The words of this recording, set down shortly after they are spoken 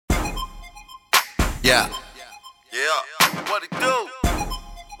Yeah. Yeah. What it do?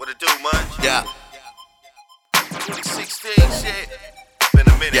 What it do, Munch? Yeah. 2016 shit. Been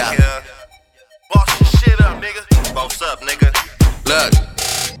a minute, Yeah. yeah. Boss your shit up, nigga. Boss up, nigga. Look,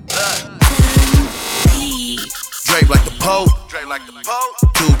 Look. Drake like the Pope, Drake like the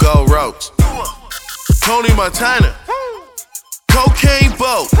Pope. 2 gold ropes. Tony Montana, cocaine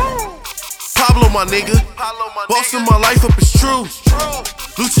boat. Pablo, my nigga, Pablo, my bossing nigga. my life up is true. True.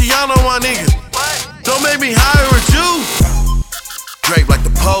 Luciano, my nigga, What? don't make me hire a Jew. Drake like the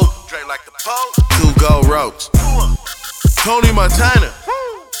Pope, Drake like the Pope. 2 gold ropes. Tony Montana,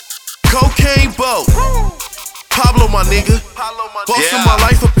 cocaine boat. Pablo, my nigga, Pablo, my bossing nigga. my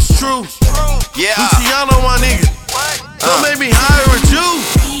life up is true. True. Yeah, Luciano, my nigga, What? don't make me hire a Jew.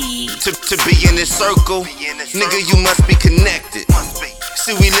 to be in this circle, in this nigga, circle. you must be connected. Must be.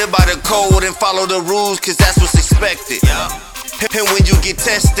 See, we live by the code and follow the rules, cause that's what's expected. And when you get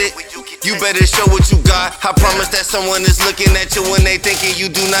tested, you better show what you got. I promise that someone is looking at you when they thinking you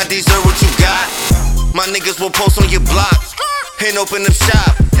do not deserve what you got. My niggas will post on your block and open up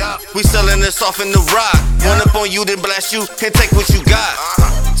shop. We selling this off in the rock. Run up on you, then blast you and take what you got.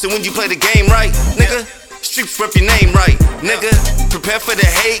 So when you play the game right, nigga, streets rep your name right, nigga. Prepare for the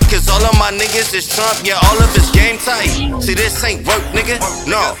hate, cause all of my niggas is Trump, yeah, all of his game tight. See, this ain't work, nigga,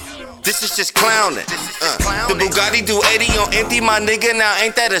 no, this is just clowning. The Bugatti do 80 on empty, my nigga, now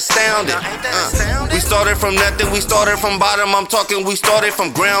ain't that astounding? We started from nothing, we started from bottom, I'm talking we started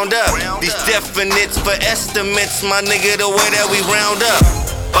from ground up. These definites for estimates, my nigga, the way that we round up.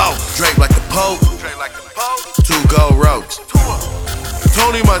 Oh, Drake like the Pope, Drake like the Pope. 2 gold ropes.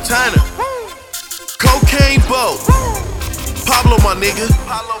 Tony Montana, cocaine boat. Pablo, my nigga,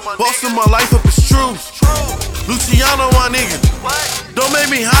 Pablo, my bossing nigga. my life up is true. True. Luciano, my nigga, What? don't make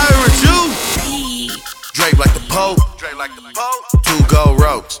me hire a Jew. Drake like the Pope, Drake like the Pope. 2 gold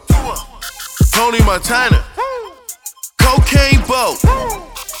ropes. Tony Montana, cocaine boat.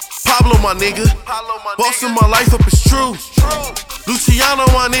 Pablo, my nigga, Pablo, my bossing nigga. my life up is true. True. Luciano,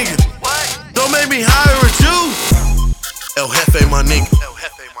 my nigga, What? don't make me hire a Jew. El Jefe, my nigga, El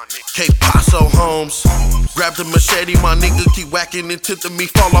Jefe, my nigga. K Paso Holmes. Grab the machete, my nigga, keep whacking it till me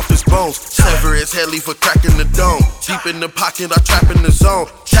fall off his bones. Sever his head, leave for cracking the dome. Deep in the pocket, I trap in the zone.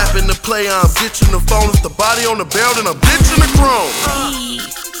 Tapping the player, I'm ditching the phone. If the body on the barrel, then I'm ditching the chrome.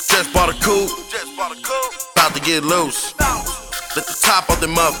 Just bought a coupe, Just bought a coupe. about to get loose. Let the top off the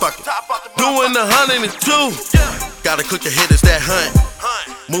motherfucker. Top off the Doing the 102. Yeah. Gotta cook your hitters that hunt.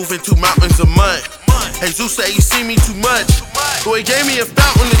 Hunt. Moving through mountains of mud. Hey, Zeus say he see me too much. So he gave me a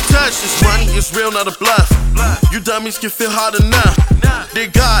fountain to touch. This money is real, not a bluff. You dummies can feel hard enough. Dear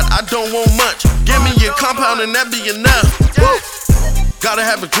God, I don't want much. Give me your compound and that be enough. Woo. Gotta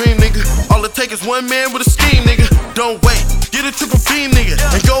have a dream, nigga. All it take is one man with a scheme, nigga. Don't wait, get a triple beam, nigga.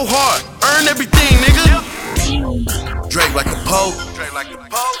 And go hard, earn everything, nigga. Drake like the Pope, Drake like the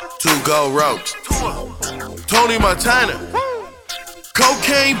Pope. 2 gold ropes. Two. Tony Montana,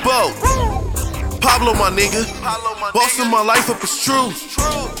 cocaine boat. Pablo, my nigga, Pablo, my bossing nigga. my life up is true.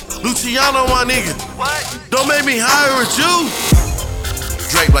 True. Luciano, my nigga, What? don't make me hire a Jew.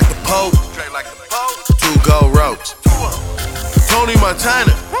 Drake like the Pope, Drake like the Pope. 2 gold ropes. Tony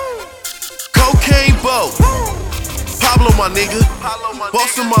Montana, cocaine boat. Pablo, my nigga, Pablo, my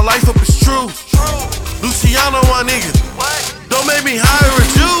bossing nigga. my life up is true. True. Luciano, my nigga, What? don't make me hire a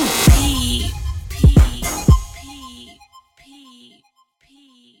Jew.